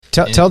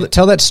Tell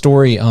that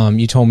story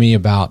you told me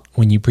about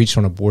when you preached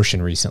on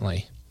abortion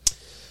recently.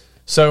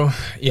 So,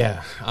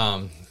 yeah.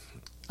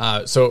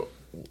 So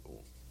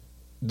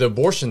the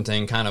abortion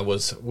thing kind of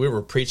was, we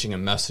were preaching a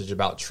message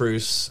about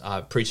truce,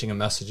 preaching a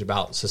message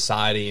about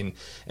society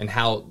and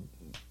how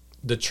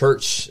the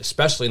church,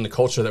 especially in the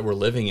culture that we're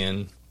living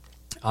in,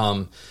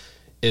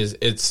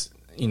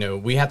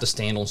 we have to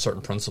stand on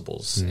certain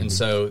principles. Mm-hmm. And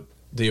so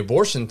the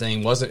abortion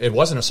thing wasn't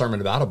a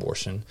sermon about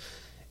abortion.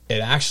 It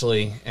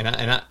actually, and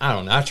I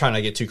don't know, I'm trying not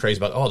to get too crazy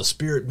about, the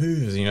Spirit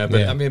moves,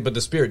 but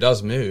the Spirit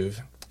does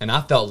move. And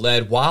I felt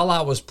led while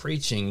I was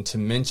preaching to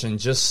mention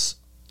just,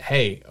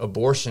 hey,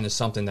 abortion is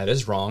something that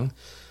is wrong.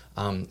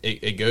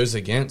 It goes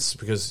against,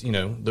 because,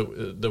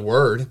 the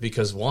word,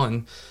 because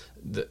one,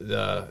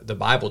 the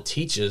Bible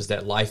teaches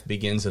that life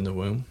begins in the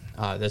womb.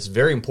 That's a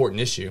very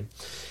important issue.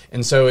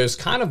 And so it was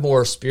kind of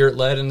more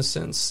Spirit-led in a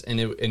sense, and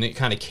it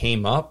kind of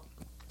came up.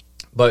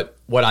 But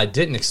what I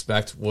didn't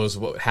expect was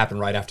what happened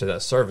right after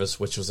that service,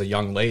 which was a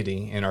young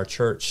lady in our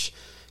church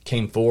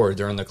came forward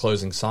during the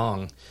closing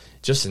song,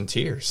 just in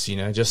tears,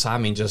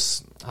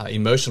 just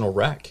emotional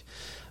wreck.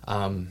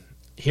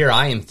 Here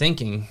I am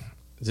thinking,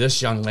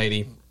 this young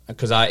lady,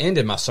 because I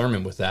ended my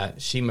sermon with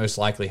that, she most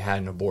likely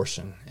had an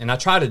abortion. And I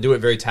try to do it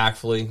very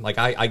tactfully. Like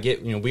I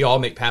get, we all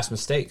make past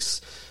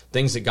mistakes,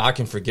 things that God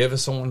can forgive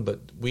us on, but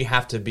we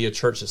have to be a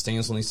church that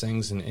stands on these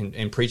things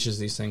and preaches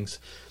these things.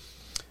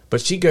 But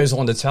she goes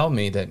on to tell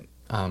me that,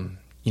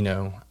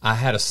 I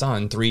had a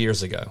son 3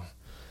 years ago,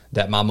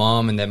 that my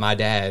mom and that my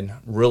dad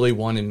really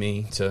wanted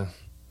me to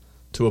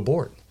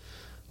abort,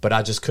 but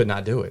I just could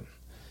not do it.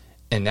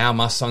 And now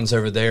my son's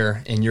over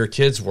there in your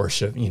kids'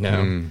 worship,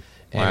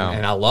 Wow.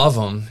 And I love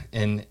them.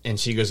 And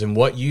she goes, and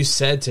what you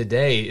said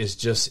today is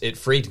just, it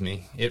freed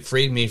me. It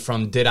freed me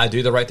from, did I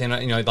do the right thing?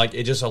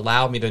 It just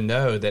allowed me to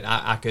know that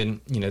I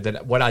could,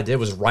 that what I did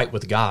was right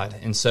with God.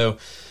 And so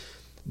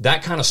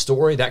that kind of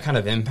story, that kind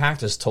of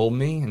impact has told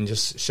me and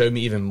just showed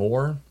me even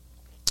more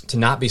to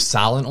not be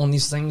silent on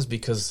these things,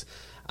 because,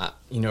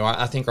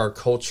 I think our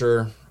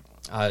culture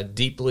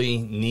deeply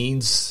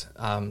needs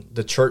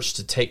the church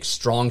to take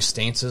strong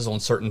stances on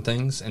certain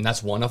things, and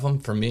that's one of them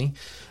for me.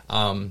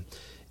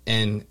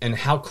 And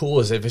how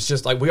cool is it if it's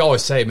just like we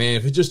always say, man,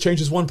 if it just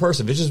changes one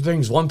person, if it just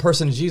brings one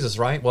person to Jesus,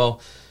 right?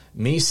 Well,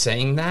 me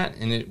saying that,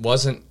 and it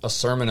wasn't a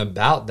sermon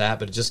about that,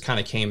 but it just kind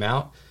of came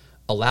out,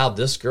 allowed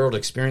this girl to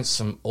experience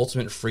some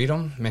ultimate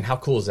freedom. I mean, how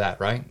cool is that,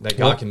 right? That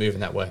God can move in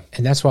that way.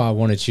 And that's why I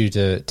wanted you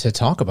to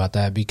talk about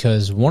that,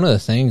 because one of the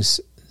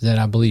things that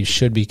I believe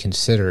should be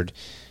considered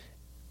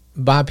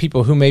by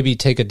people who maybe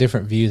take a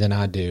different view than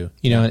I do,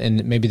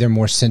 and maybe they're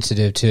more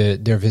sensitive to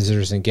their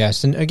visitors and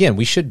guests. And again,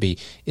 we should be,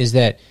 is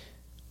that,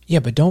 yeah,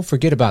 but don't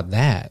forget about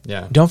that.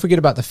 Yeah. Don't forget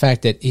about the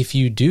fact that if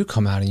you do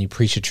come out and you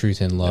preach the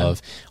truth in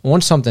love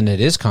on something that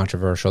is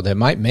controversial, that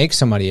might make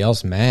somebody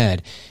else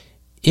mad,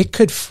 it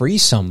could free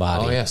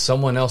somebody. Oh, yeah.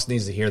 Someone else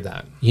needs to hear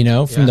that.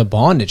 From the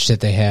bondage that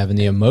they have and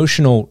the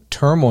emotional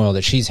turmoil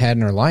that she's had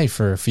in her life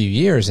for a few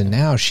years. And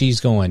now she's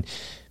going,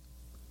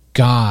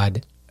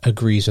 God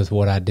agrees with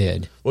what I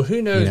did. Well,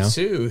 who knows,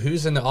 too,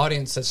 who's in the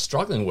audience that's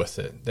struggling with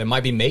it, that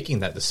might be making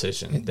that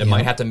decision, that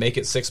might have to make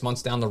it 6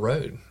 months down the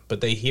road. But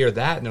they hear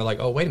that, and they're like,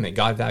 oh, wait a minute,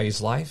 God values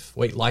life?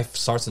 Wait, life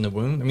starts in the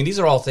womb? I mean, these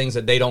are all things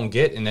that they don't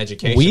get in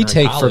education we or in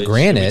take college. For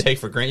granted. We take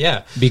for granted,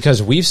 yeah.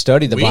 Because we've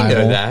studied the Bible.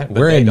 Know that,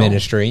 we're in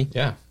ministry.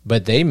 Yeah.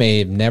 But they may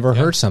have never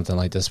heard something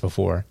like this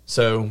before.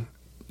 So,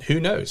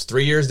 who knows?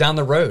 3 years down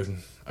the road,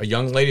 a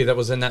young lady that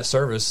was in that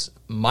service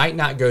might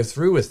not go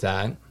through with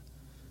that,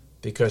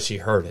 because she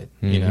heard it,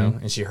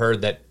 and she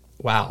heard that,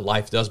 wow,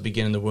 life does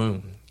begin in the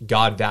womb.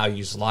 God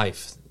values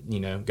life.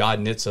 God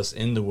knits us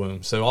in the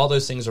womb. So all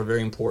those things are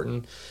very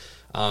important.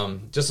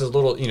 Just a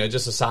little,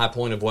 just a side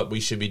point of what we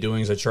should be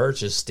doing as a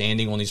church is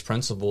standing on these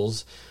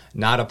principles,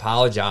 not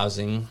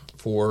apologizing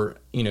for,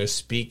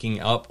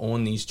 speaking up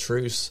on these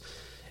truths.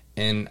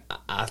 And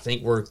I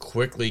think we're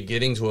quickly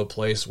getting to a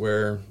place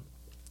where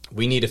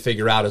we need to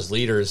figure out as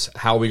leaders,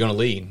 how are we going to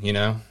lead,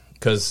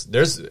 because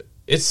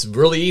it's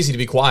really easy to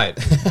be quiet.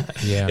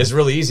 Yeah. It's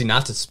really easy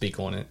not to speak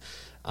on it.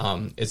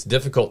 It's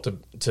difficult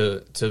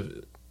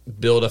to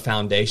build a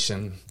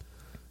foundation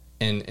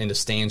and to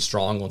stand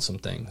strong on some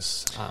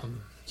things.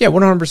 Yeah,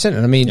 100%.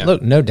 And I mean,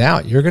 look, no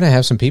doubt, you're going to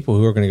have some people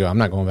who are going to go, I'm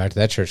not going back to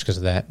that church because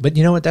of that. But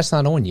you know what? That's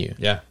not on you.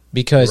 Yeah.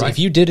 Because if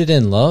you did it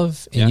in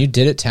love and you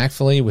did it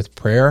tactfully with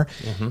prayer,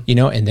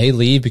 and they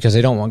leave because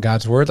they don't want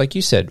God's word, like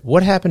you said,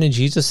 what happened in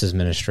Jesus'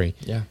 ministry?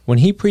 Yeah. When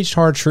he preached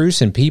hard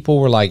truths and people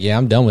were like,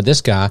 I'm done with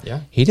this guy,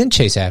 he didn't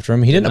chase after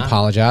him. He didn't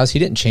apologize. He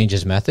didn't change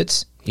his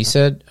methods. He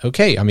said,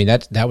 okay, I mean,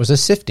 that was a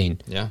sifting.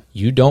 Yeah.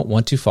 You don't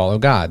want to follow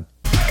God.